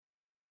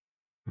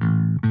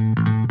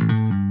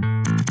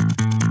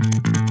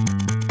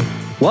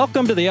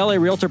Welcome to the LA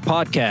Realtor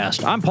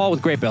Podcast. I'm Paul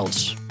with Great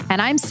Builds.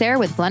 And I'm Sarah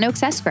with Glen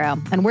Oaks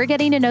Escrow, and we're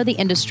getting to know the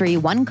industry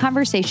one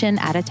conversation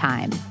at a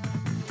time.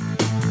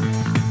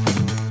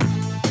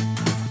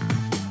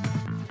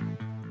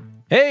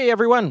 Hey,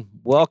 everyone.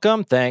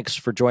 Welcome. Thanks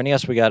for joining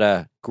us. We got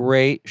a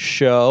great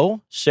show.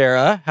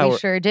 Sarah, We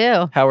sure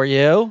do. How are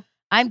you?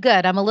 I'm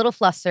good. I'm a little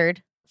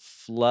flustered.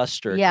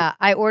 Flustered. Yeah,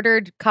 I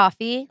ordered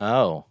coffee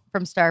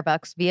from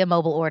Starbucks via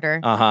mobile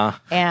order.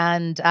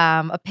 And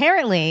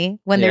apparently,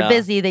 when they're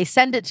busy, they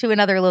send it to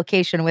another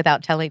location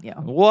without telling you.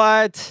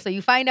 What? So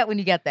you find out when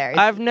you get there.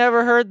 I've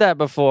never heard that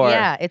before.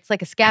 Yeah, it's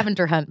like a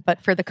scavenger hunt,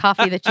 but for the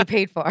coffee that you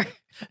paid for.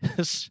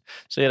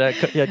 So you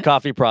had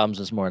coffee problems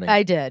this morning.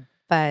 I did.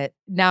 But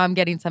now I'm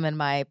getting some in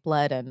my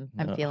blood and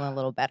I'm feeling a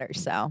little better.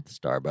 So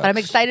Starbucks. But I'm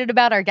excited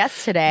about our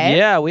guest today.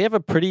 Yeah, we have a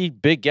pretty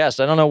big guest.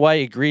 I don't know why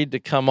he agreed to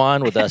come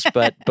on with us,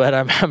 but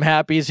I'm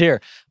happy he's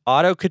here.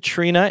 Otto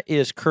Catrina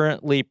is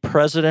currently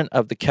president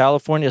of the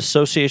California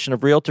Association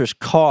of Realtors,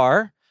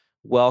 CAR.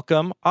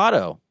 Welcome,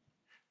 Otto.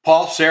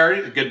 Paul,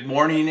 Sarah, good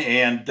morning,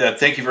 and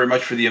thank you very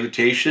much for the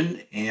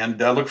invitation, and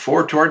look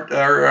forward to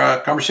our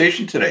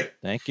conversation today.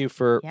 Thank you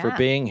for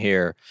being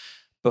here.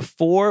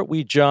 Before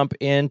we jump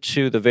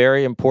into the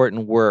very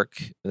important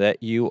work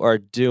that you are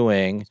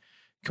doing,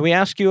 can we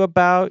ask you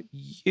about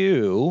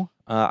you?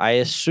 I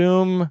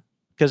assume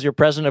because you're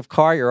president of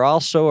CAR, you're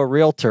also a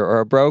realtor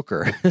or a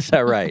broker. Is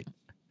that right?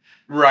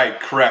 Right,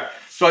 correct.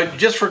 So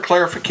just for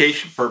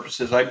clarification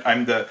purposes,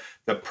 I'm the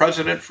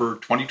president for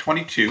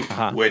 2022,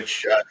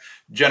 which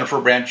Jennifer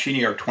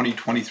Brancini, our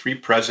 2023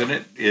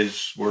 president,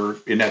 we're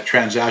in that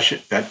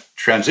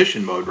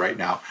transition mode right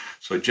now.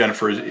 So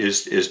Jennifer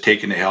is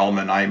taking the helm,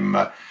 and I'm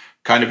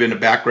kind of in the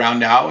background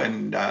now.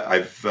 And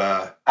I've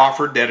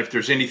offered that if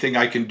there's anything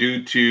I can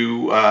do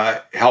to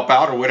help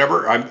out or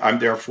whatever, I'm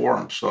there for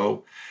them.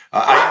 So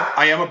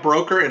I am a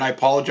broker, and I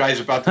apologize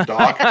about the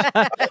dog.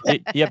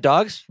 You have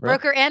dogs?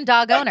 Broker and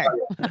dog owner.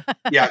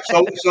 Yeah.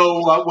 So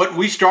when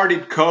we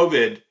started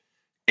COVID,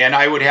 and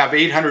I would have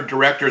 800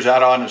 directors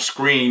out on a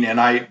screen,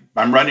 and I'm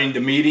running the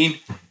meeting.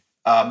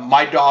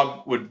 My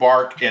dog would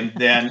bark, and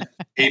then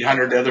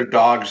 800 other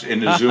dogs in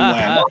the Zoom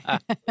land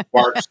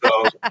bark.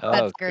 So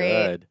that's great.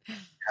 Good.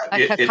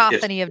 A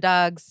cacophony of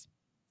dogs.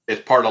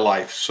 It's part of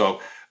life. So,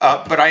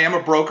 but I am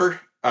a broker.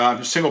 I'm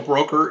a single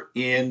broker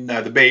in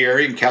the Bay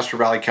Area in Castro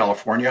Valley,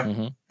 California.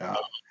 Mm-hmm.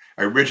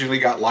 I originally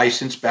got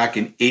licensed back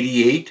in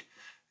 '88,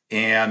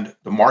 and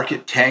the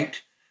market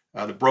tanked.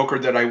 The broker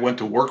that I went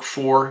to work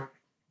for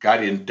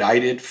got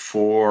indicted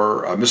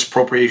for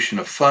misappropriation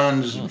of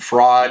funds and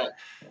fraud.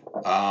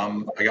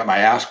 I got my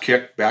ass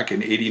kicked back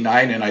in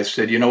 '89, and I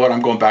said, you know what,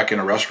 I'm going back in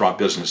a restaurant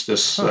business.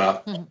 This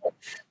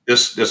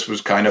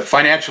was kind of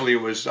financially,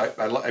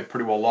 I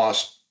pretty well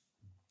lost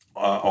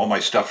all my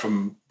stuff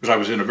because I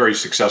was in a very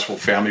successful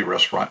family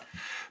restaurant.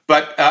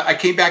 But I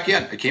came back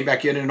in. I came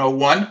back in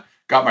 '01,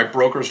 got my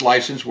broker's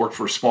license, worked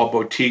for a small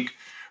boutique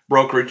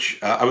brokerage.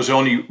 I was the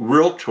only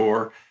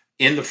realtor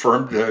in the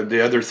firm.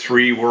 The other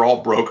three were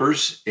all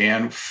brokers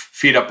and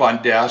feet up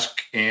on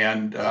desk.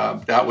 And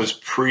that was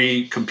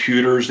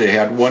pre-computers. They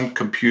had one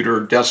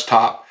computer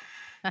desktop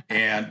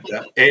and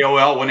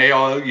AOL, when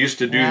AOL used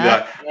to do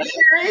the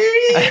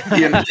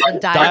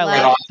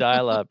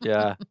dial-up.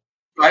 Yeah.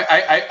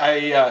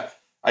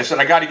 I said,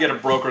 I got to get a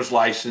broker's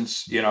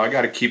license. I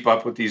got to keep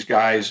up with these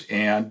guys,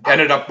 and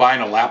ended up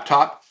buying a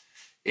laptop.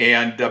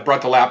 And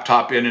brought the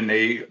laptop in, and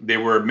they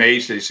were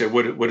amazed. They said,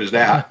 "What is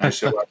that?" I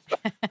said, well,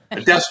 "A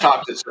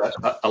desktop that's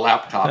a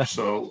laptop."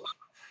 So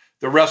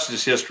the rest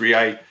is history.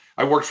 I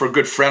worked for a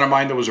good friend of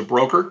mine that was a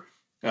broker.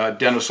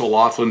 Dennis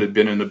O'Loughlin had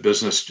been in the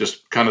business,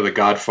 just kind of the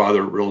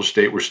godfather of real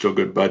estate. We're still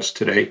good buds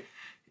today.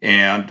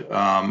 And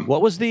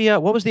what was the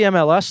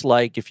MLS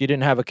like if you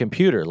didn't have a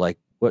computer? Like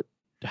what?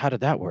 How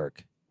did that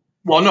work?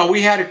 Well, no,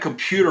 we had a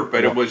computer,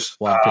 but it was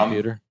one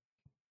computer.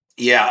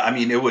 Yeah, I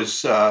mean, it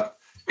was.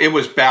 It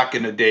was back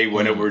in the day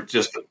when it were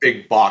just the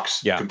big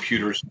box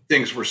computers.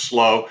 Things were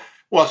slow.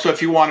 Well, so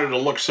if you wanted to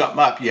look something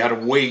up, you had to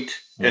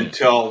wait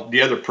until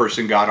the other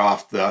person got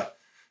off the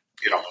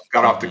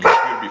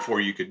computer before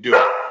you could do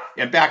it.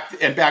 And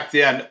back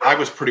then, I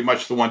was pretty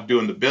much the one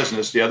doing the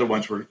business. The other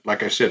ones were,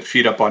 like I said,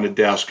 feet up on the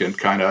desk and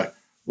kind of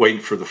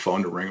waiting for the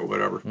phone to ring or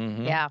whatever.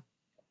 Mm-hmm. Yeah.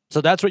 So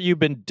that's what you've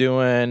been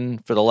doing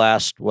for the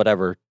last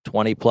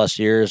 20 plus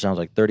years. Sounds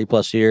like 30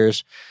 plus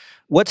years.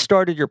 What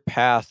started your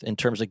path in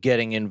terms of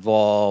getting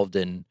involved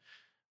in,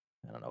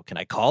 I don't know, can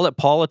I call it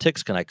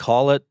politics? Can I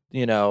call it,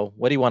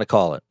 what do you want to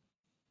call it?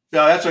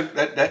 No, that's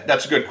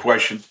a good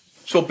question.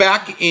 So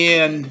back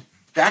in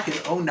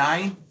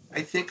 '09,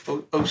 I think,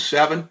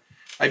 '07,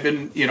 I've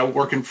been,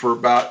 working for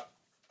about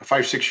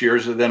 5 or 6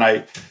 years. And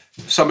then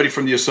somebody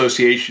from the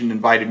association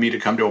invited me to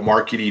come to a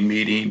marketing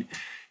meeting,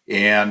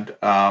 and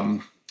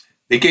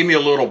they gave me a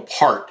little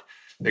part.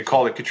 They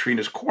call it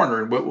Catrina's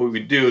Corner. And what we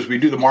do is we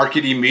do the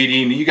marketing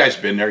meeting. You guys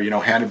have been there,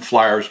 handing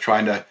flyers,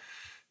 trying to,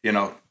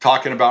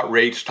 talking about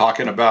rates,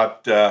 talking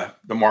about the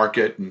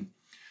market. And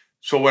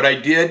so what I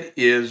did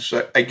is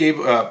I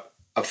gave a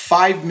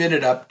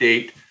 5-minute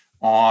update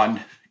on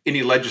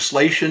any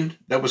legislation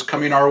that was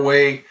coming our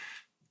way,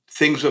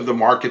 things of the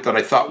market that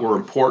I thought were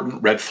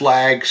important, red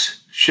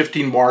flags,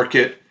 shifting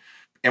market.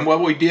 And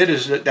what we did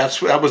is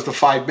that was the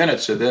 5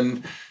 minutes. And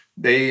then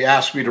they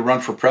asked me to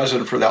run for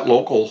president for that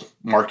local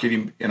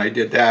marketing, and I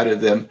did that.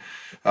 And then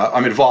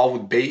I'm involved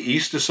with Bay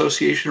East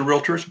Association of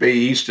Realtors. Bay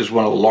East is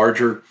one of the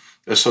larger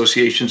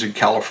associations in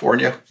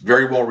California,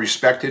 very well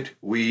respected.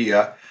 We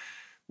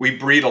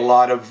breed a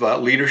lot of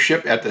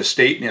leadership at the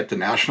state and at the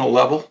national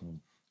level.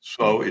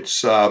 So it's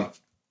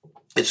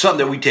something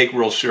that we take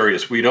real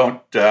serious. We're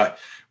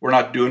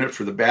not doing it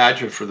for the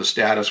badge or for the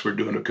status. We're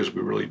doing it because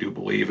we really do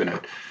believe in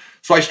it.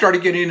 So I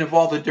started getting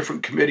involved in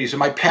different committees, and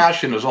my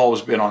passion has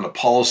always been on the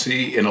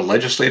policy and the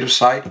legislative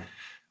side.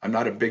 I'm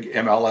not a big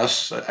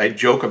MLS. I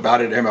joke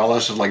about it.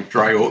 MLS is like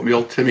dry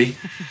oatmeal to me,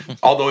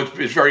 although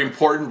it's very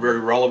important, very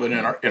relevant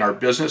in our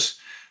business.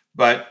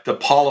 But the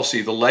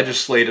policy, the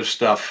legislative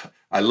stuff,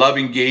 I love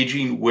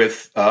engaging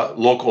with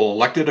local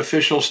elected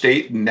officials,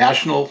 state and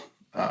national.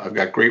 I've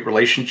got great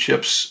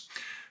relationships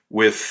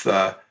with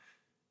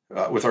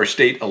our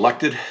state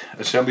elected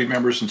assembly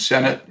members and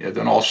Senate. And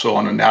then also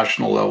on a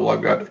national level,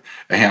 I've got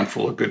a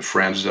handful of good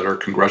friends that are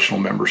congressional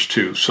members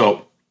too.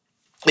 So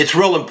it's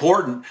real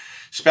important,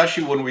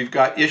 especially when we've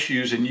got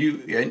issues, and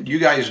you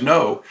guys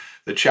know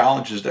the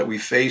challenges that we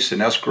face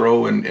in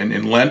escrow and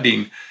in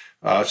lending.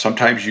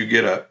 Sometimes you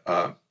get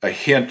a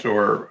hint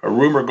or a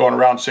rumor going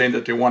around saying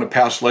that they want to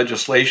pass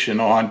legislation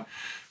on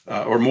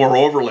or more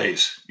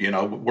overlays,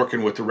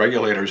 working with the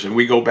regulators. And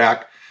we go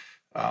back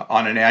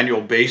on an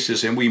annual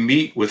basis and we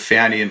meet with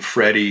Fannie and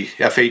Freddie,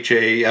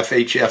 FHA,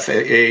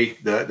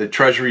 FHFAA, the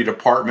Treasury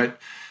Department,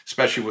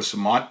 especially with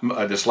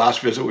this last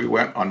visit we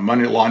went on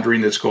money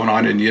laundering that's going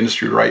on in the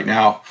industry right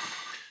now.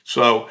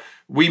 So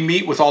we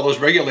meet with all those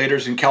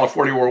regulators. In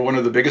California, we're one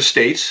of the biggest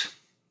states,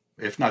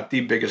 if not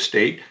the biggest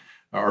state.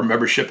 Our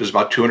membership is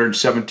about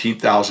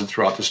 217,000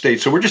 throughout the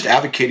state. So we're just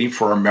advocating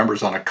for our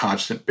members on a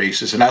constant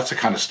basis. And that's the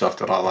kind of stuff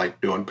that I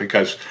like doing,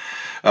 because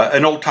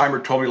an old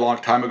timer told me a long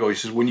time ago, he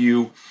says, when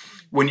you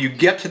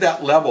get to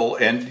that level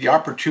and the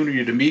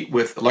opportunity to meet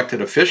with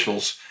elected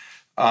officials,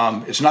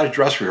 it's not a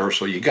dress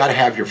rehearsal. You got to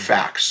have your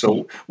facts.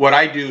 So what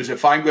I do is,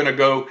 if I'm going to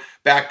go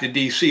back to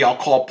DC, I'll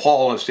call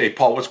Paul and say,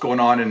 Paul, what's going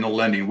on in the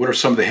lending? What are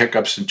some of the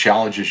hiccups and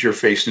challenges you're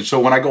facing?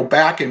 So when I go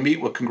back and meet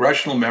with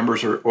congressional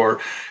members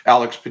or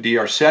Alex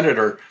Padilla, our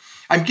senator,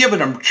 I'm giving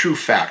them true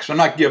facts. I'm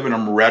not giving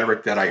them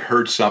rhetoric that I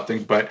heard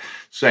something, but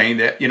saying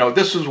that,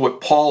 this is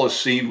what Paul has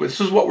seen. This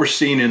is what we're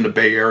seeing in the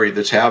Bay Area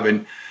that's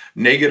having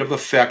negative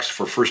effects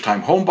for first-time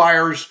home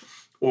buyers,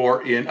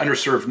 or in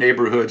underserved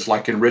neighborhoods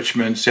like in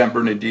Richmond, San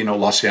Bernardino,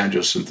 Los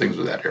Angeles, and things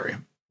of that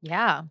area.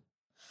 Yeah.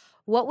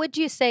 What would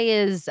you say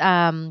is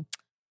the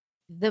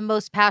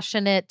most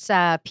passionate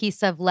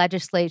piece of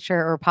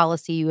legislature or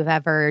policy you have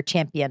ever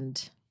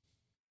championed?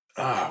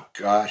 Oh,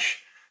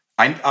 gosh.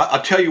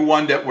 I'll tell you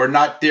one that we're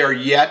not there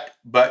yet,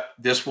 but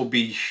this will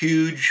be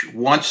huge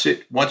once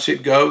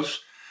it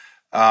goes.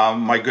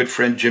 My good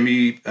friend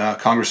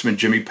Congressman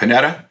Jimmy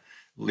Panetta,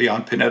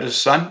 Leon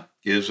Panetta's son,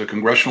 is a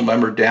congressional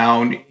member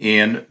down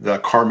in the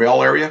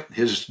Carmel area.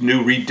 His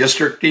new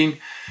redistricting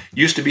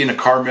used to be in the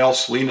Carmel,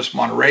 Salinas,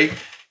 Monterey,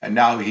 and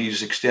now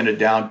he's extended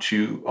down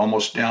to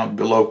almost down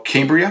below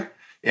Cambria,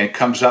 and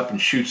comes up and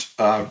shoots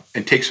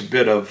and takes a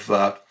bit of,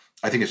 I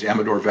think it's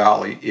Almaden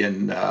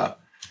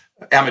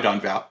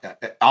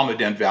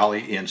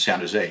Valley in San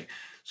Jose.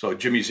 So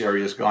Jimmy's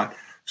area is gone.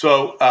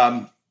 So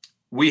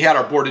we had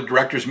our board of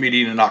directors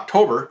meeting in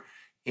October,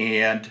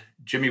 and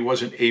Jimmy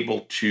wasn't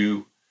able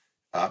to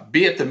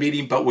be at the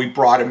meeting, but we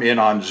brought him in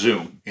on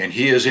Zoom, and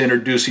he is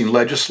introducing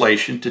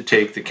legislation to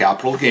take the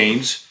capital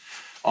gains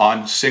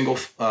on single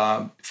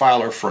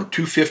filer from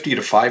 $250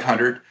 to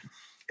 $500,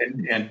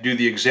 and do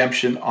the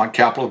exemption on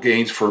capital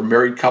gains for a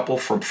married couple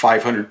from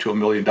 $500 to $1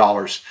 million.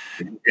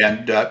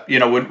 And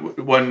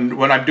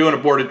when I'm doing a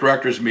board of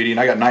directors meeting,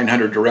 I got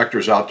 900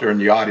 directors out there in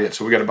the audience,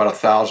 so we got about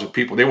 1,000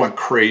 people. They went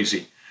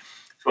crazy.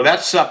 So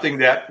that's something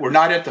that we're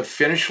not at the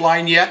finish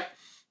line yet.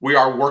 We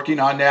are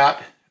working on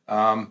that.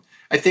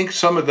 I think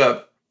some of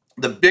the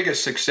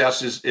biggest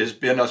successes has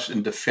been us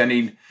in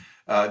defending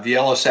the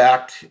Ellis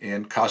Act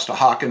and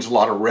Costa-Hawkins, a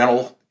lot of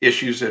rental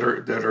issues that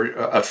are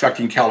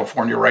affecting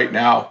California right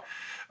now.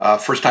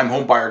 First-time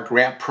homebuyer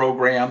grant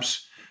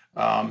programs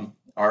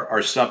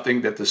are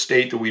something that the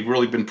state that we've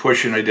really been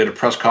pushing. I did a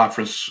press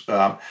conference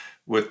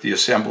with the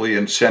Assembly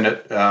and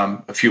Senate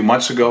a few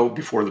months ago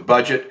before the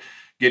budget,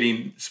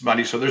 getting some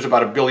money. So there's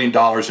about $1 billion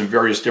in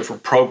various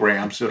different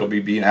programs that'll be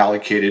being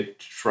allocated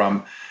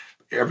from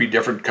every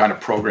different kind of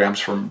programs,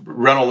 from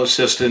rental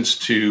assistance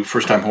to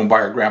first-time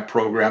homebuyer grant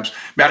programs.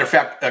 Matter of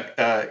fact,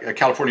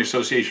 California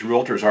Association of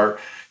Realtors, our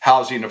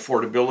housing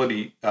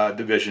affordability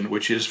division,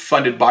 which is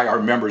funded by our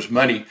members'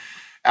 money,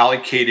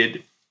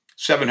 allocated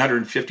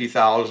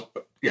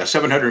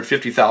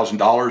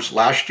 $750,000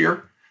 last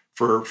year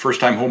for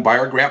first-time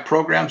homebuyer grant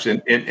programs.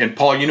 And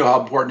Paul, you know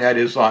how important that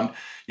is on,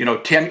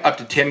 up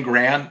to 10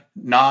 grand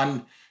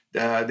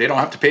they don't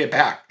have to pay it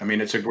back. I mean,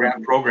 it's a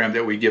grant program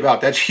that we give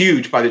out. That's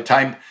huge by the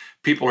time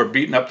people are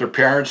beating up their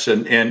parents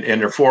and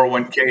their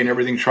 401k and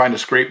everything, trying to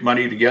scrape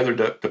money together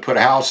to put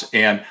a house.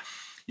 And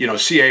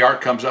CAR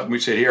comes up and we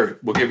said, here,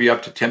 we'll give you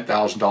up to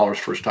 $10,000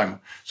 first time.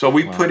 So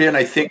we put in,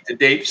 I think to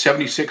date,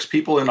 76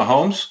 people in the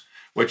homes,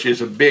 which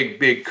is a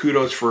big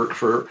kudos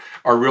for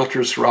our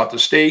realtors throughout the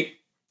state.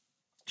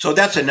 So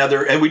that's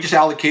another, and we just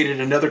allocated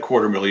another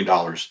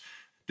 $250,000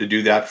 to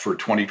do that for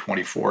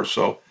 2024.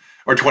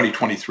 Or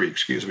 2023,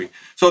 excuse me.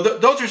 So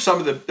those are some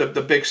of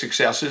the big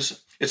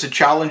successes. It's a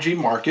challenging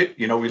market.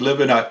 We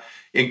live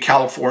in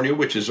California,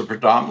 which is a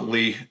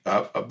predominantly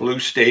a blue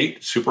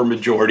state, super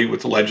majority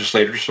with the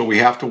legislators. So we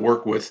have to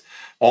work with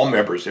all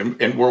members.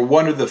 And we're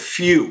one of the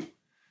few,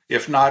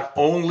 if not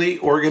only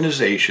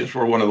organizations,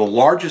 we're one of the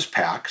largest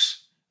PACs.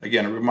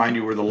 Again, I remind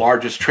you, we're the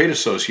largest trade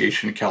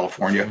association in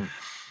California,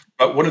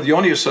 but one of the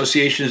only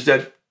associations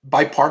that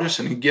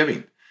bipartisan in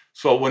giving.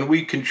 So when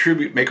we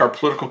contribute, make our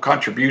political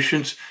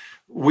contributions,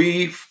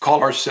 we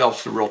call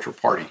ourselves the Realtor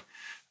Party.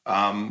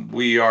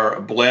 We are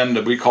a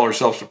blend. We call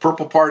ourselves the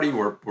Purple Party.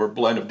 We're a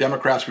blend of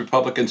Democrats,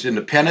 Republicans,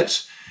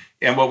 Independents.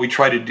 And what we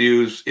try to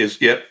do is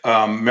get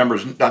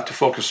members not to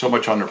focus so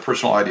much on their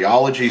personal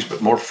ideologies,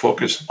 but more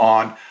focused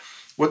on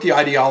what the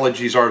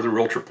ideologies are of the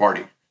Realtor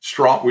Party.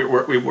 Strong.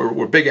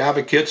 We're big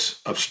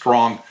advocates of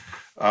strong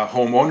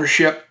home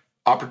ownership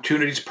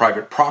opportunities,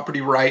 private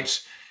property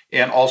rights,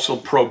 and also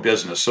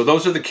pro-business. So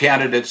those are the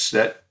candidates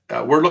that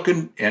we're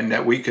looking and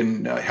that we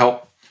can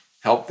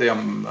help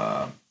them.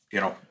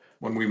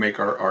 When we make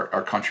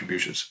our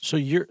contributions. So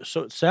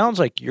it sounds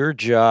like your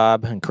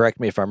job, and correct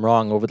me if I'm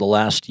wrong, over the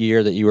last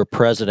year that you were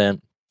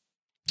president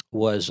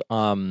was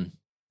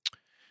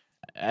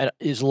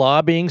is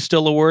lobbying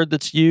still a word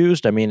that's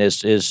used? I mean,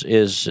 is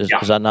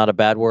that not a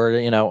bad word?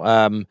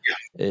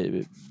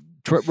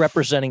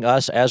 Representing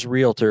us as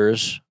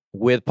realtors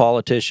with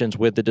politicians,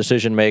 with the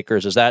decision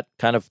makers. Is that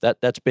kind of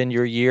that's been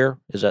your year?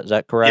 Is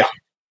that correct? Yeah.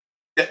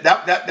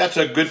 That's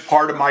a good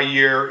part of my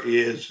year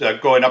is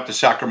going up to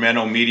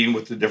Sacramento, meeting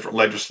with the different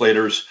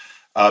legislators,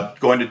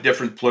 going to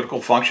different political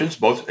functions,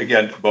 both on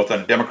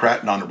the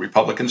Democrat and on the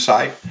Republican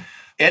side.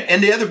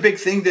 And the other big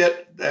thing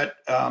that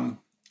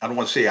I don't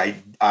want to say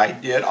I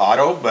did,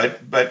 Otto,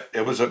 but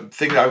it was a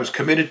thing that I was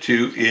committed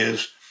to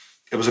is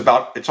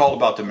it's all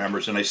about the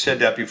members. And I said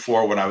that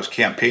before when I was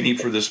campaigning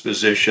for this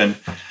position.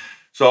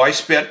 So I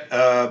spent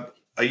a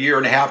year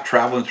and a half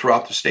traveling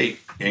throughout the state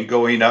and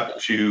going up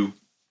to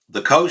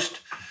the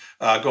coast,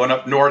 going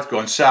up north,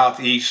 going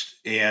southeast,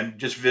 and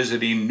just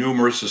visiting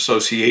numerous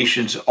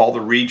associations, all the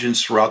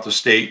regions throughout the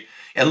state,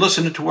 and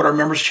listening to what our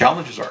members'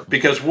 challenges are.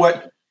 Because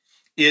what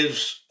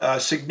is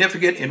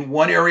significant in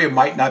one area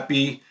might not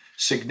be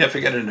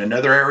significant in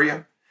another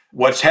area.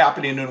 What's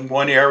happening in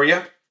one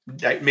area,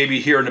 maybe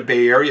here in the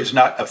Bay Area, is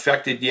not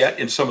affected yet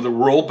in some of the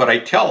rural, but I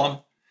tell them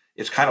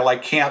it's kind of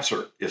like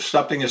cancer. If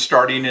something is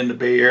starting in the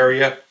Bay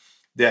Area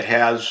that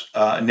has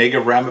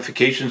negative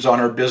ramifications on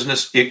our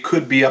business, it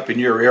could be up in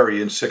your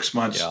area in 6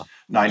 months,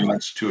 9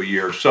 months to a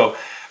year. So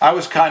I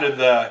was kind of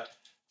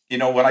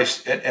when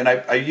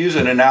I use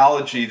an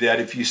analogy that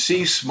if you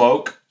see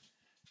smoke,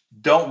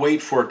 don't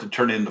wait for it to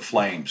turn into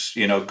flames.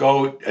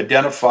 Go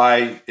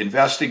identify,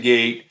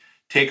 investigate,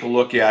 take a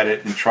look at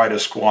it, and try to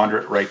squander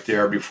it right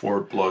there before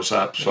it blows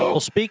up. So,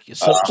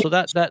 so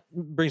that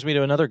brings me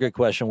to another good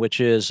question, which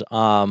is,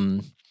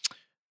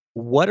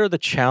 what are the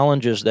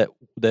challenges that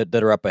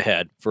are up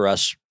ahead for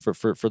us, for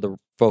the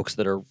folks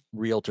that are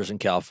realtors in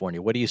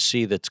California? What do you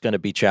see that's going to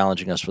be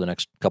challenging us for the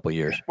next couple of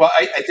years? Well,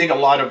 I think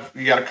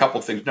you got a couple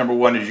of things. Number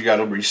one is you got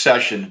a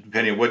recession,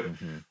 depending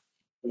on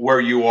where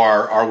you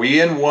are. Are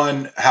we in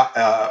one?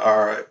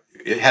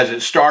 Has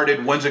it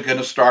started? When's it going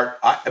to start?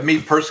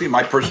 Me personally,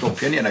 my personal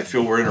opinion, I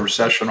feel we're in a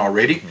recession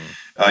already.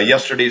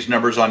 Yesterday's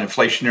numbers on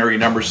inflationary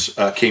numbers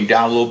came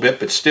down a little bit,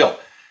 but still,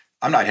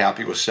 I'm not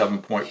happy with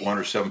 7.1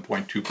 or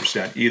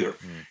 7.2% either.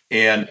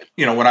 And,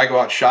 when I go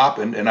out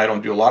shopping, and I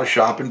don't do a lot of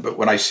shopping, but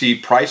when I see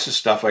prices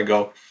stuff, I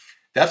go,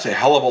 that's a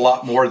hell of a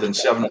lot more than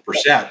 7%.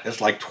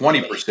 That's like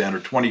 20% or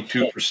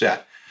 22%.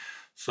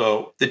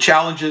 So the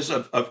challenges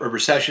of a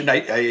recession,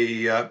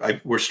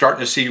 we're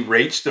starting to see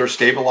rates that are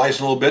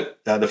stabilizing a little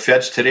bit. The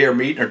Feds today are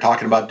meeting, are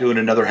talking about doing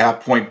another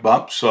 0.5 point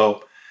bump.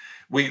 So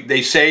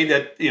they say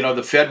that,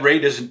 the Fed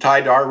rate isn't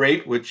tied to our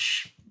rate,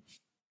 which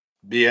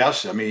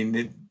BS. I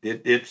mean,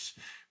 it's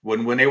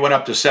when they went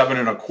up to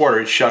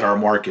 7.25, it shut our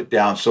market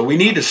down. So we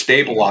need to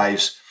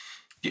stabilize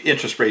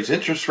interest rates.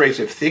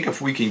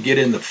 If we can get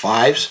in the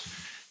fives,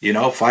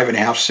 5.5%,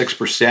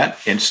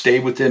 6%, and stay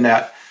within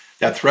that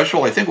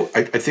threshold, I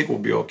think we'll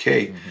be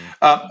okay.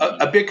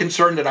 A big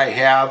concern that I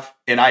have,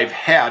 and I've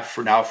had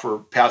for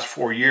past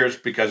 4 years,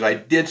 because I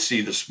did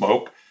see the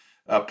smoke,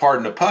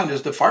 pardon the pun,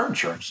 is the fire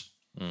insurance.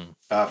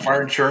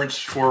 Fire insurance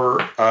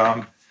for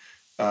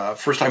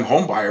first-time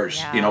home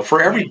buyers,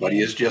 for everybody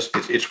is just,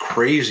 it's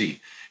crazy.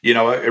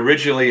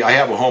 Originally I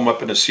have a home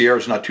up in the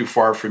Sierras, not too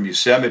far from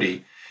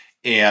Yosemite,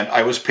 and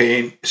I was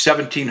paying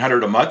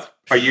 $1,700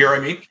 a year,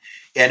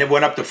 and it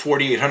went up to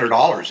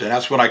 $4,800. And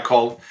that's when I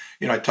called,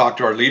 I talked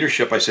to our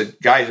leadership. I said,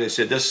 guys,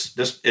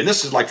 this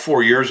is like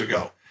 4 years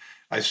ago.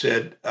 I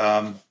said,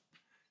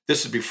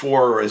 this is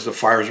before as the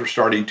fires were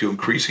starting to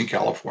increase in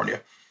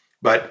California.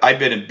 But I've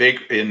been in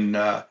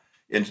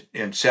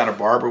in Santa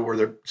Barbara,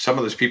 where some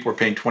of those people are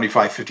paying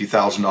 $25,000,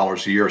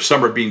 $50,000 a year.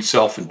 Some are being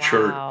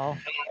self-insured. Wow.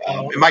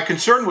 And my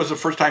concern was a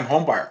first-time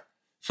home buyer.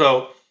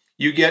 So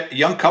you get a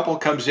young couple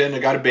comes in, they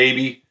got a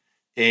baby,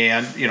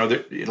 and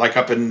like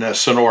up in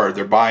Sonora,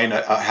 they're buying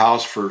a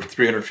house for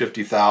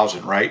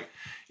 $350,000, right?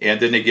 And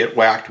then they get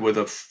whacked with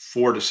a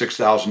 $4,000 to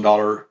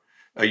 $6,000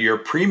 a year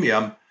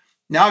premium.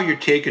 Now you're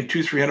taking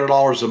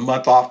 $200-$300 a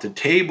month off the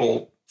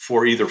table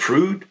for either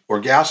food or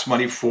gas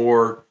money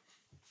for,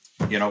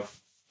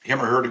 him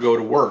or her to go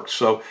to work.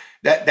 So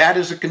that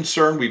is a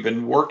concern. We've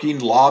been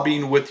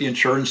lobbying with the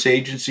insurance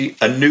agency,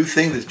 a new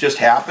thing that's just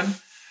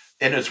happened.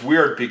 And it's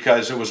weird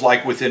because it was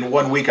like within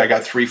 1 week, I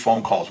got 3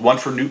 phone calls, one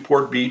for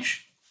Newport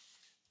Beach,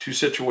 2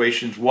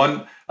 situations,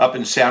 one up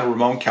in San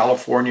Ramon,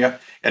 California,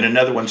 and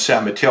another one,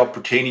 San Mateo,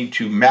 pertaining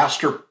to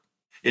master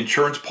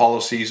insurance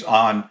policies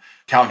on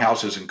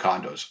townhouses and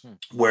condos,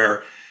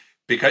 where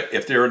because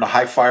if they're in a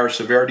high fire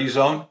severity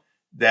zone,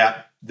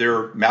 that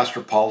their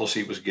master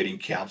policy was getting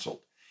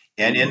canceled.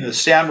 And in the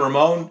San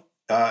Ramon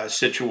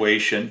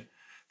situation,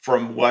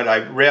 from what I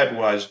read,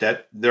 was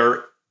that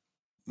their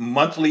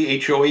monthly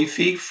HOA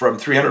fee from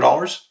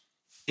 $300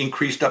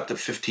 increased up to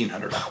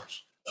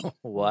 $1,500.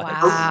 What?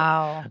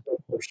 Wow.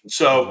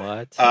 So,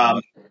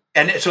 what?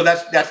 And so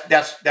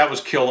that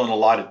was killing a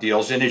lot of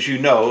deals. And as you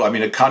know, I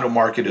mean, the condo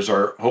market is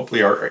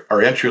hopefully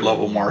our entry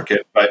level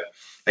market, but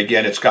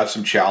again, it's got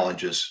some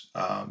challenges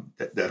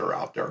that are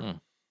out there.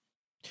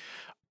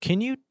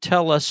 Can you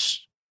tell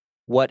us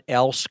what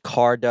else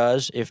CAR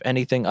does, if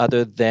anything,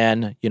 other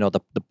than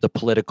the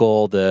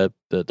political, the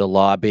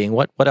lobbying?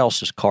 What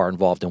else is CAR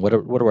involved in? What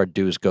do our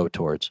dues go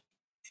towards?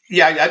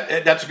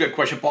 Yeah, that's a good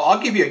question, Paul. I'll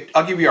give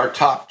you our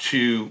top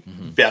 2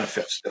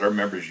 benefits that our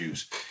members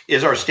use.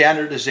 Is our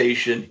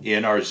standardization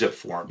in our zip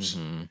forms.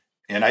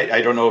 And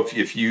I don't know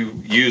if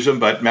you use them,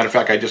 but matter of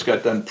fact, I just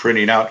got done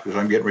printing out because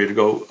I'm getting ready to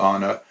go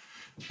on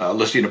a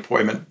listing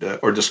appointment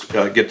or just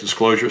get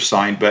disclosure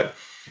signed. But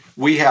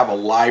we have a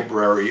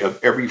library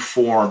of every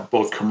form,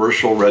 both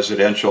commercial,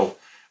 residential,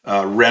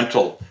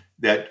 rental,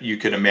 that you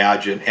can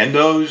imagine. And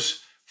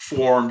those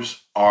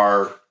forms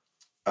are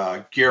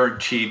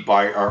guaranteed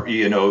by our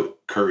E&O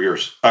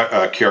carriers.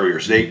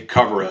 They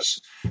cover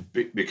us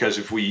because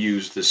if we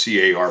use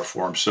the CAR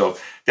form. So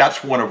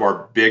that's one of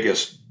our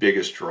biggest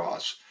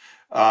draws.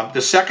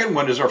 The second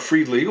one is our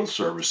free legal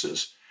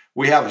services.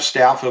 We have a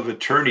staff of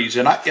attorneys,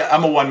 and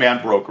I'm a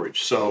one-man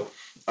brokerage. So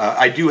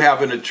I do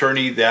have an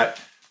attorney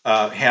that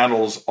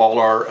handles all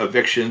our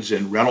evictions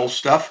and rental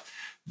stuff.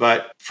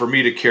 But for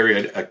me to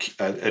carry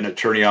an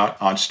attorney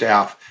on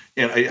staff,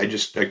 and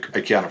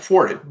I can't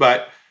afford it.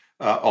 But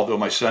although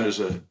my son is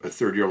a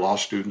third-year law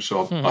student,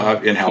 so I'll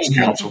have in-house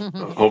counsel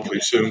hopefully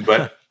soon.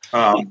 But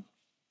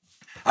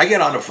I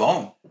get on the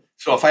phone.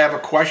 So if I have a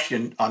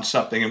question on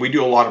something, and we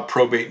do a lot of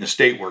probate and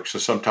estate work, so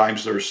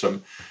sometimes there's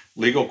some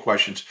legal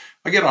questions,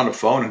 I get on the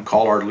phone and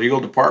call our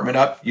legal department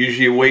up.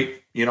 Usually you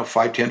wait,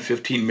 5, 10,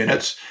 15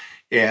 minutes,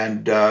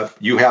 and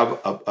you have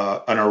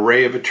an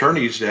array of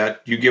attorneys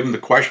that you give them the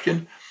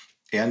question,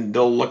 and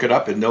they'll look it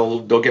up and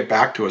they'll get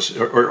back to us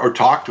or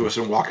talk to us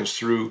and walk us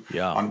through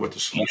on what the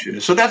solution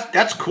is. So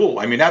that's cool.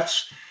 I mean,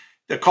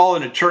 to call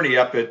an attorney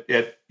up at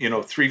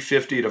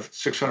 $350 to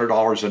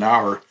 $600 an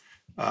hour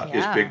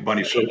is big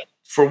money. So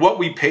for what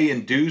we pay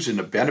in dues and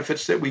the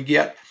benefits that we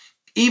get,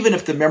 even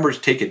if the members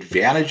take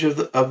advantage of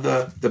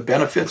the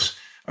benefits,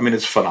 I mean,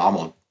 it's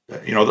phenomenal.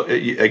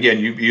 Again,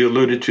 you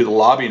alluded to the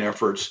lobbying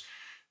efforts.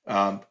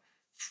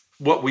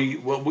 What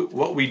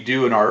we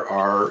do in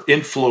our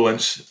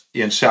influence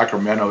in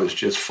Sacramento is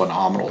just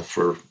phenomenal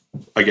for,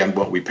 again,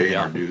 what we pay in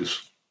our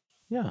dues.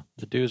 Yeah,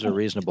 the dues are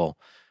reasonable.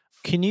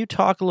 Can you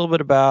talk a little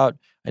bit about,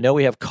 I know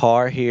we have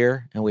CAR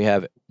here and we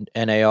have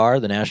NAR,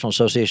 the National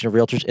Association of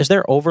Realtors. Is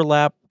there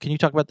overlap? Can you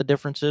talk about the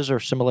differences or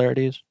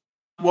similarities?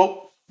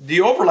 Well,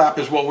 the overlap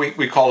is what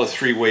we call a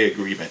 3-way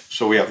agreement.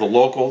 So we have the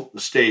local, the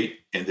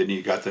state, and then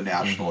you got the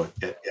national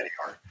at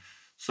NAR.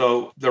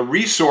 So the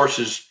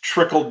resources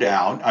trickle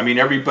down. I mean,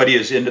 everybody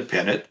is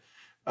independent.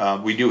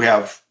 We do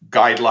have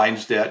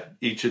guidelines that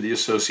each of the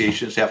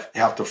associations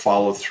have to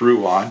follow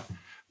through on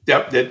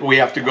that we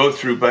have to go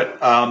through.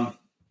 But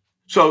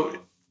so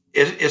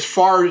as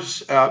far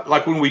as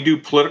like when we do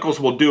politicals,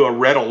 we'll do a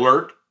red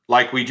alert.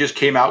 Like we just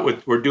came out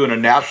with, we're doing a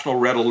national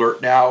red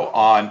alert now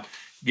on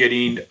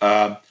getting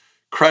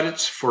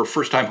credits for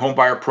first-time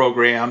homebuyer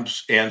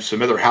programs and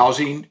some other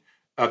housing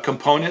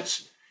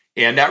components.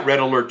 And that red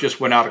alert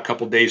just went out a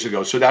couple days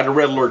ago. So that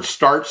red alert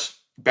starts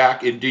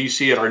back in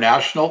D.C. at our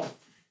national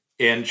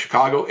in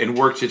Chicago and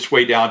works its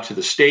way down to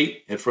the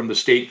state. And from the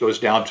state goes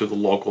down to the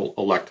local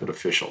elected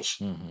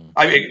officials.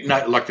 I mean,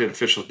 not elected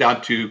officials,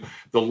 down to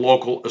the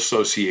local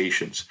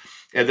associations.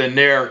 And then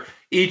there,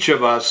 each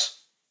of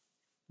us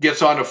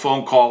gets on a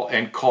phone call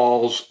and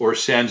calls or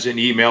sends an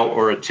email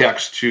or a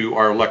text to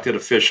our elected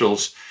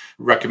officials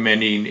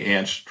recommending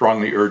and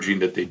strongly urging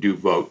that they do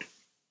vote.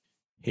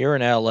 Here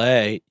in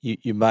LA,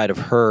 you might have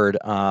heard,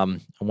 I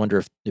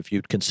wonder if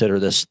you'd consider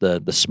this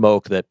the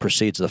smoke that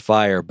precedes the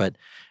fire, but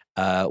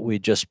we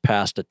just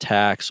passed a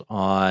tax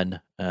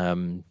on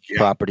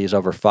properties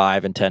over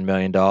 $5 and $10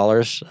 million.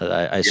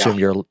 I assume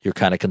you're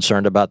kind of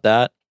concerned about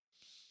that.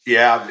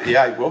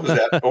 Yeah. What was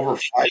that? Over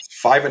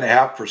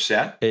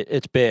 5.5%.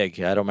 It's big.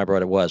 I don't remember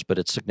what it was, but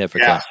it's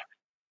significant. Yeah.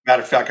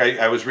 Matter of fact,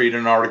 I was reading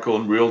an article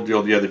in Real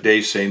Deal the other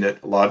day saying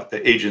that a lot of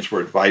the agents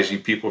were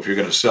advising people, if you're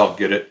going to sell,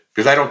 get it,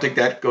 because I don't think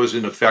that goes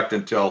into effect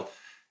until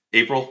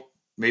April,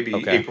 maybe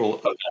April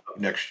of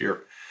next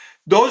year.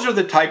 Those are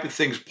the type of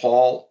things,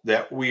 Paul,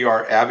 that we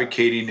are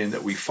advocating and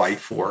that we fight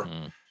for.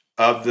 Mm-hmm.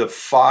 Of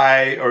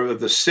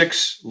the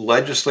 6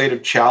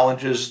 legislative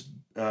challenges,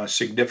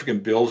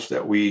 significant bills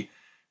that we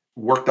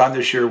worked on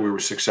this year, we were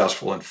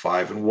successful in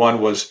 5. And one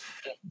was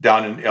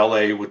down in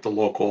LA with the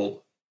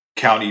local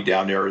county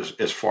down there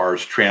as far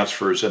as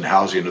transfers and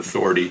housing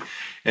authority.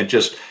 And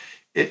just,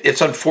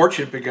 it's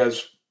unfortunate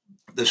because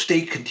the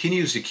state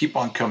continues to keep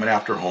on coming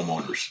after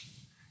homeowners.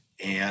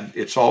 And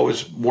it's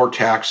always more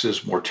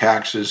taxes.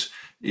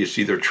 It's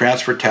either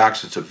transfer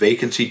tax, it's a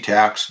vacancy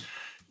tax.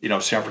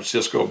 San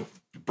Francisco,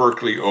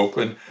 Berkeley,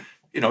 Oakland.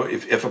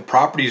 If a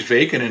property is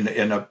vacant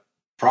and a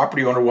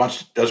property owner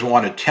doesn't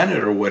want a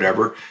tenant or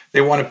whatever,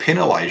 they want to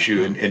penalize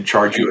you and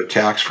charge you a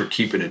tax for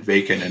keeping it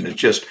vacant. And it's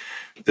just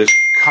this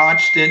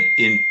constant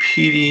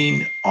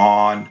impeding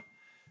on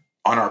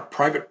our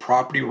private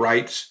property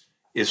rights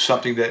is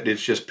something that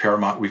is just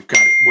paramount. We're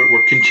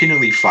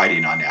continually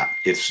fighting on that.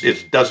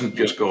 It doesn't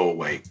just go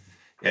away.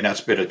 And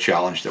that's been a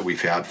challenge that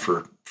we've had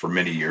for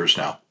many years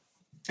now.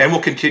 And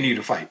we'll continue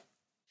to fight.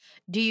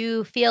 Do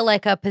you feel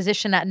like a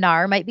position at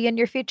NAR might be in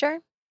your future?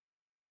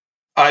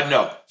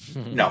 No.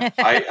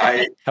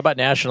 How about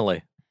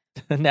nationally?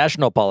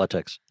 National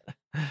politics.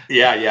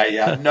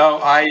 Yeah. No,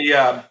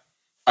 I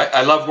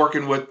love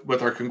working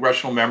with our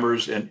congressional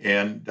members,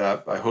 and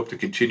I hope to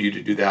continue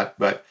to do that.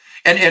 But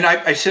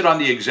I sit on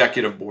the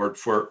executive board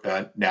for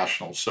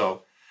National.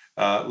 So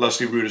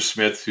Leslie Ruda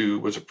Smith, who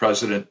was a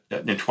president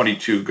in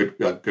 22,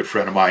 good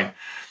friend of mine,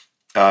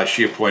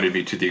 she appointed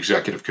me to the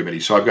executive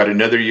committee. So I've got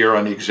another year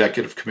on the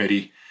executive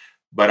committee,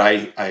 but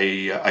I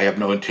have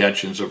no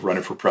intentions of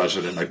running for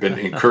president. I've been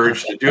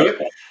encouraged to do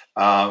it.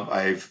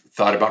 I've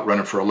thought about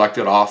running for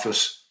elected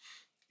office,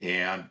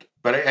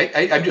 but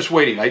I'm just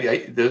waiting.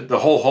 The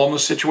whole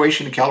homeless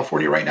situation in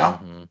California right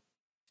now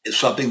is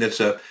something that's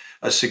a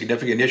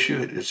significant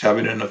issue. It's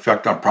having an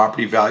effect on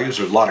property values.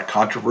 There's a lot of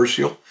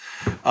controversial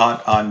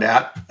on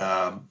that,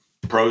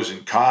 pros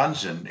and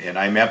cons, and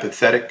I'm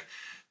empathetic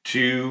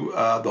to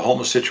the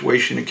homeless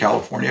situation in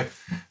California.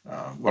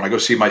 When I go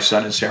see my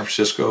son in San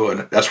Francisco,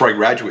 and that's where I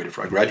graduated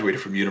from. I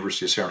graduated from the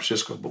University of San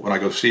Francisco, but when I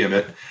go see him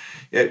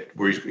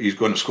where he's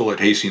going to school at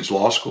Hastings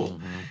Law School,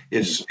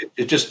 it's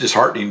just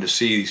disheartening to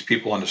see these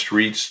people on the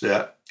streets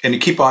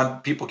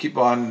people keep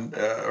on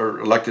or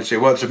elected say,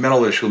 well, it's a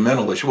mental issue.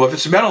 Well, if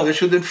it's a mental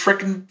issue, then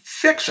frickin'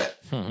 fix it.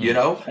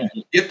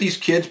 Get these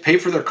kids, pay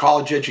for their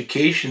college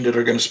education that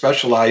are going to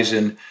specialize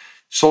in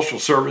social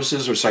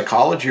services or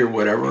psychology or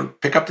whatever,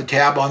 pick up the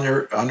tab on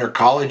their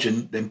college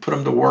and put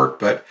them to work.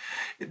 But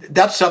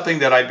that's something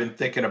that I've been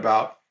thinking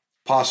about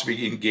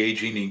possibly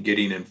engaging and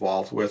getting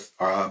involved with.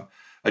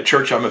 A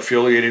church I'm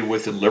affiliated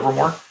with in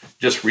Livermore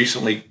just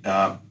recently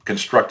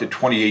constructed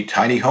 28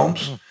 tiny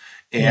homes.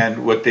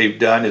 And what they've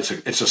done, it's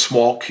a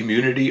small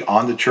community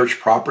on the church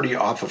property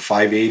off of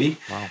 580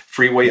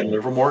 freeway in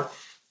Livermore.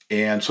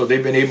 And so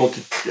they've been able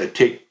to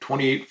take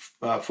 28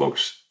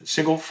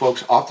 single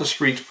folks off the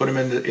streets, put them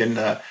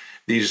in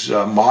these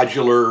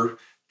modular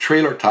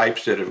trailer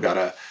types that have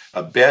got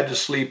a bed to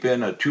sleep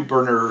in, a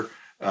 2-burner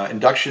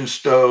induction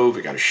stove,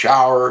 they got a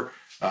shower,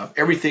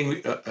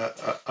 everything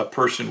a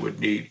person would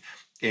need.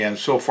 And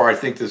so far, I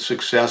think the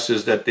success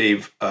is that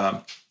they've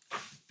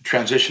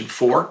transitioned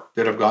 4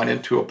 that have gone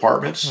into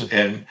apartments,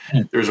 and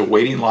there's a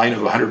waiting line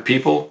of 100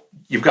 people.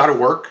 You've got to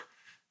work.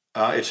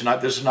 This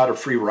is not a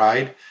free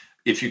ride.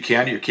 If you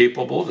can, you're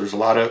capable. There's a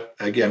lot of,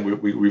 again,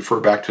 we refer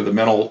back to the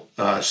mental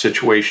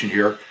situation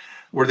here,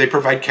 where they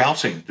provide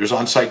counseling. There's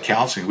on-site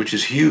counseling, which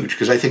is huge,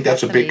 because I think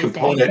that's a big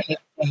component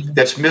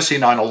that's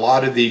missing on a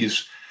lot of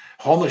these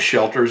homeless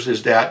shelters,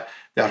 is that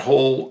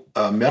whole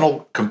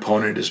mental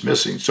component is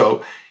missing.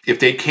 So if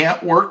they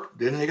can't work,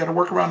 then they got to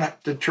work around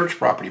the church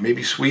property,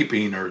 maybe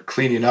sweeping or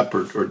cleaning up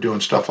or doing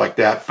stuff like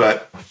that.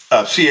 But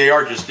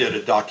CAR just did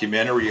a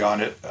documentary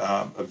on it,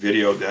 a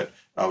video that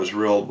I was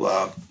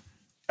real...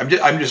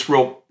 I'm just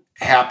real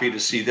happy to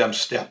see them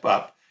step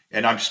up.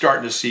 And I'm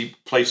starting to see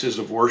places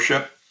of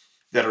worship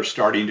that are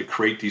starting to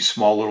create these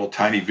small little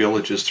tiny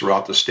villages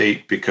throughout the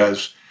state,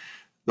 because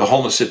the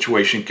homeless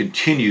situation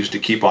continues to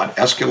keep on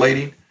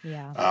escalating.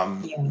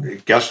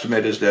 The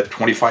guesstimate is that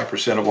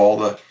 25% of all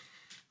the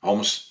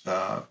homeless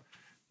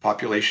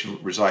population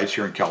resides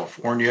here in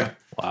California.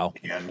 Wow.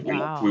 And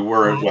we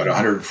were at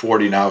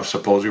 140 now.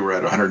 Supposedly we're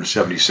at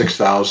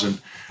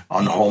 176,000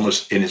 on the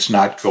homeless, and it's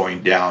not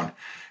going down.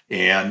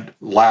 And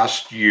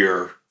last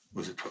year,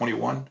 was it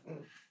 21?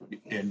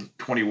 In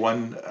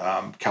 21,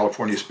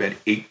 California spent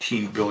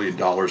 $18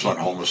 billion on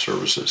homeless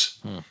services.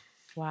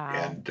 Wow.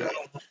 And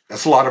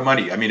that's a lot of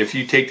money. I mean, if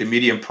you take the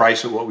median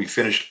price of what we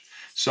finished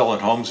selling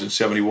homes in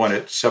 71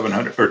 at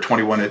 700 or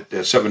 21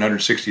 at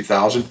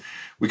 760,000.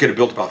 We could have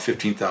built about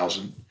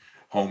 15,000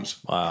 homes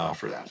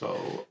for that.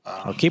 So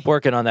I'll keep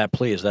working on that,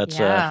 please. That's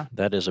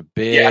that is a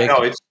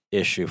big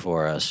issue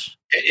for us.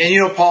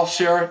 And Paul,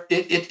 Sarah,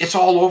 it's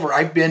all over.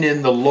 I've been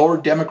in the lower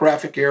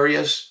demographic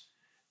areas.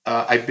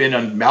 I've been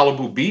on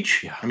Malibu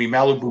Beach. Yeah. I mean,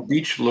 Malibu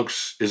Beach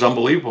is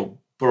unbelievable.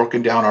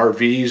 Broken down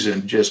RVs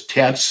and just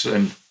tents.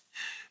 And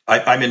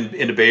I'm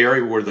in the Bay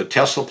Area where the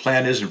Tesla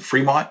plant is in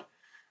Fremont.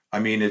 I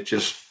mean, it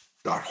just,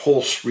 that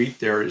whole street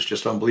there is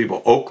just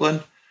unbelievable.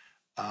 Oakland.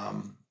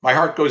 My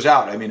heart goes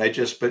out. I mean,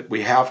 but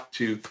we have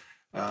to,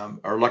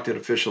 our elected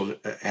officials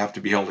have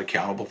to be held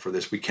accountable for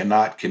this. We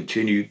cannot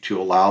continue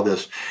to allow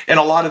this. And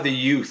a lot of the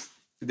youth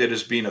that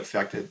is being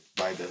affected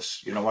by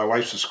this. My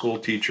wife's a school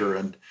teacher,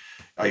 and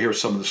I hear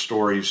some of the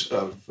stories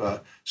of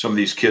some of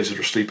these kids that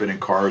are sleeping in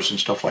cars and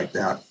stuff like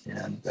that.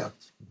 And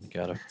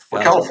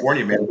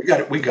California, man, we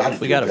got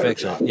to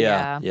fix it.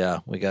 Yeah.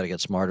 We got to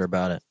get smarter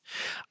about it.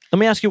 Let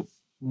me ask you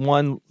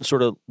one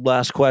sort of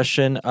last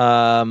question.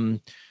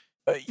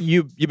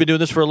 You've been doing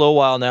this for a little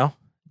while now.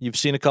 You've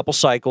seen a couple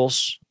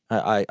cycles.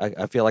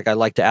 I feel like I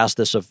like to ask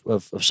this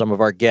of some of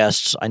our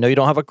guests. I know you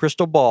don't have a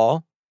crystal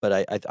ball,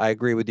 but I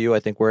agree with you. I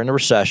think we're in a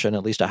recession,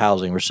 at least a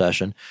housing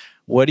recession.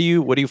 What do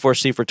you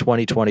foresee for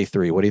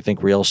 2023? What do you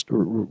think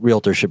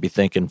realtors should be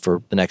thinking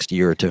for the next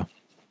year or two?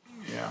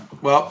 Yeah.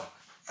 Well,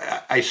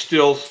 I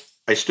still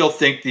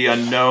think the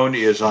unknown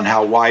is on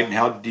how wide and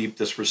how deep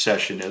this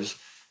recession is.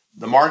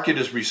 The market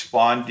is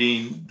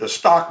responding. The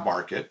stock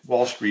market,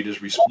 Wall Street,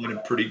 is responding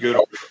pretty good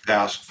over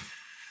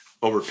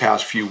the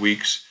past few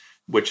weeks,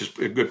 which is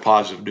a good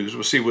positive news.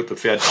 We'll see what the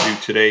Feds do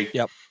today.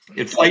 Yep.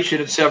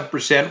 Inflation at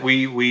 7%.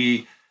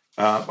 We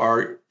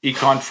our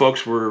econ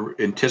folks were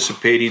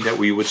anticipating that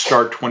we would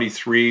start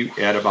 23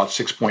 at about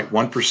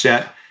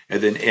 6.1%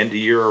 and then end the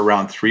year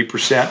around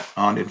 3%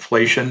 on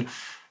inflation.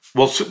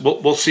 We'll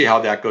see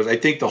how that goes. I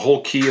think the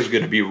whole key is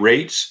going to be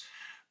rates.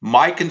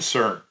 My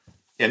concern,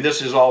 and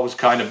this has always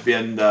kind of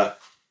been no,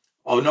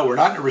 we're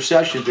not in a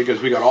recession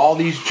because we got all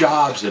these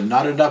jobs and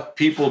not enough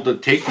people to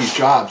take these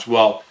jobs.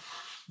 Well,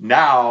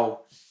 now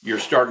you're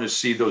starting to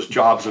see those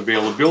jobs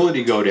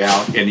availability go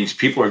down, and these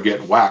people are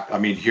getting whacked. I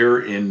mean, here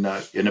in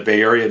the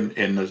Bay Area,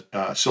 in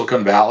the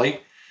Silicon Valley,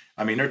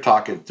 I mean, they're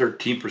talking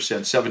 13%,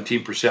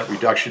 17%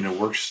 reduction in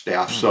work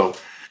staff. So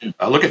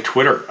look at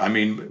Twitter. I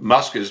mean,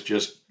 Musk has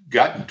just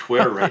gotten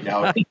Twitter right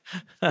now,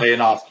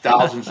 laying off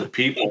thousands of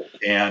people.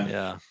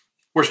 And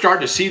we're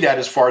starting to see that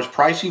as far as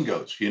pricing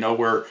goes.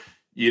 Where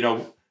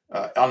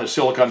on the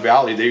Silicon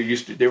Valley,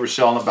 they were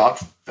selling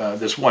about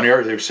this one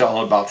area. They were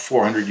selling about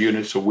 400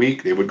 units a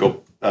week. They would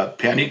go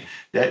penny.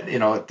 That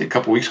a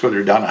couple of weeks ago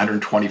they're down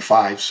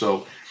 125.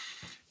 So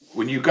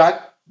when you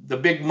got the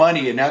big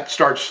money and that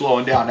starts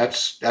slowing down,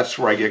 that's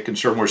where I get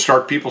concerned.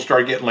 Where people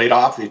start getting laid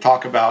off. They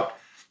talk about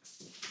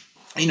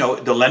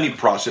the lending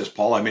process,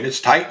 Paul. I mean,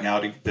 it's tight now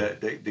to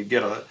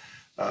get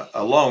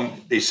a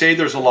loan. They say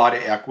there's a lot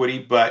of equity,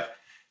 but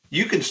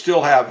you can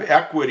still have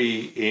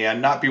equity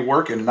and not be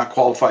working and not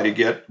qualify to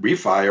get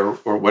refi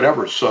or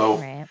whatever.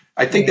 So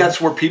I think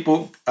that's where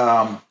people,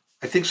 I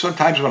think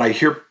sometimes when I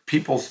hear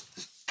people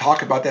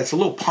talk about that, it's a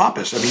little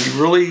pompous. I mean,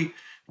 you really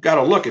got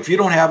to look. If you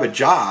don't have a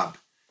job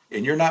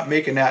and you're not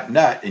making that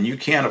nut and you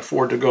can't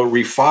afford to go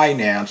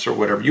refinance or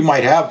whatever, you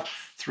might have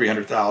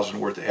 $300,000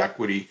 worth of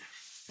equity.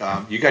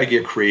 You got to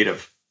get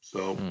creative.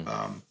 So,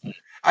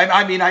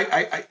 I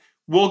mean,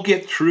 we'll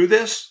get through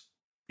this.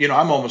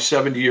 I'm almost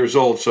 70 years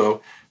old,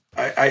 so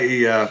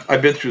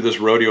I've been through this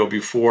rodeo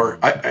before.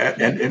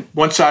 And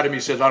one side of me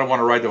says, I don't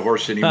want to ride the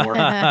horse anymore.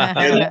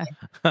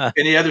 And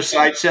the other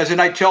side says,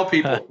 and I tell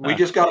people, we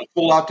just got to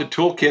pull out the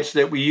toolkits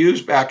that we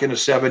used back in the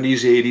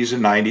 70s, 80s,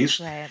 and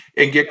 90s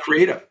and get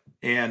creative.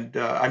 And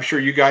I'm sure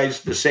you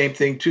guys, the same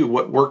thing too.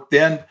 What worked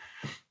then,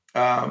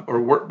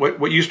 or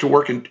what used to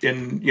work in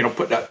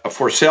putting a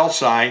for sale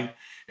sign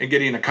and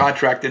getting a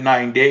contract in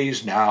 9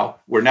 days now,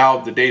 where now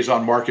the days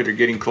on market are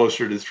getting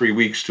closer to 3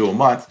 weeks to a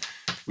month.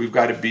 We've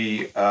got to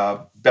be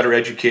better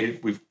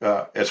educated.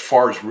 As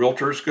far as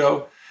realtors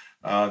go,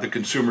 the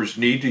consumers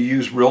need to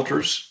use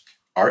realtors.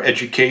 Our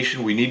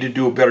education, we need to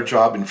do a better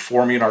job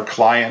informing our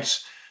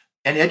clients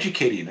and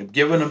educating them,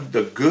 giving them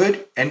the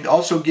good and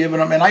also giving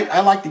them, and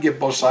I like to give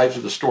both sides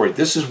of the story.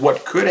 This is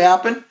what could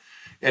happen,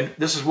 and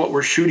this is what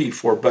we're shooting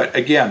for. But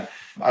again,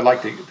 I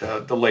like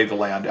to lay the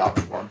land out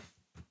for them.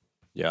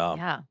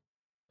 Yeah.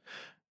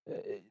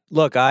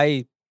 Look,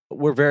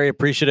 we're very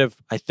appreciative.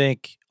 I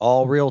think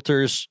all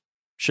realtors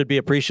should be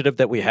appreciative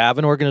that we have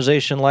an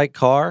organization like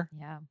CAR,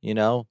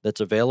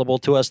 that's available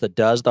to us, that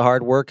does the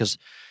hard work, because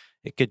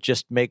it could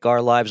just make our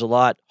lives a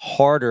lot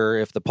harder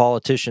if the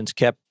politicians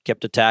kept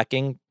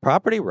attacking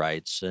property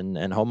rights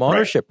and home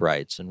ownership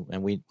rights.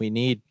 And we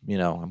need,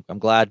 I'm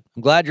glad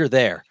you're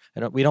there.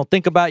 We don't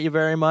think about you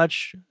very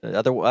much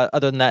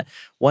other than that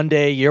one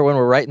day a year when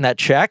we're writing that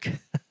check.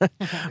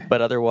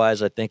 But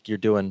otherwise, I think you're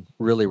doing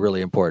really,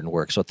 really important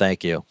work. So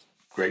thank you.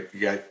 Great.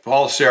 Yeah.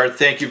 Paul, Sarah,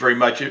 thank you very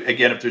much.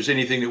 Again, if there's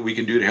anything that we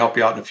can do to help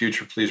you out in the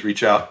future, please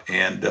reach out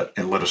and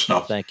let us know.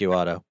 Thank you,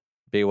 Otto.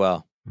 Be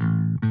well.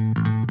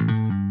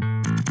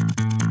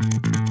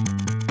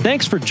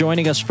 Thanks for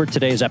joining us for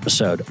today's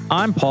episode.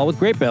 I'm Paul with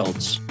Great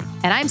Builds.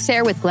 And I'm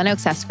Sarah with Glen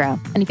Oaks Escrow.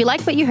 And if you like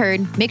what you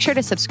heard, make sure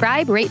to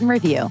subscribe, rate, and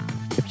review.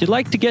 If you'd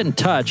like to get in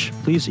touch,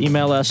 please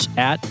email us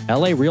at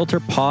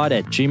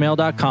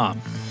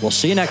larealtorpod@gmail.com. We'll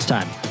see you next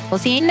time. We'll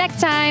see you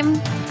next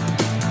time.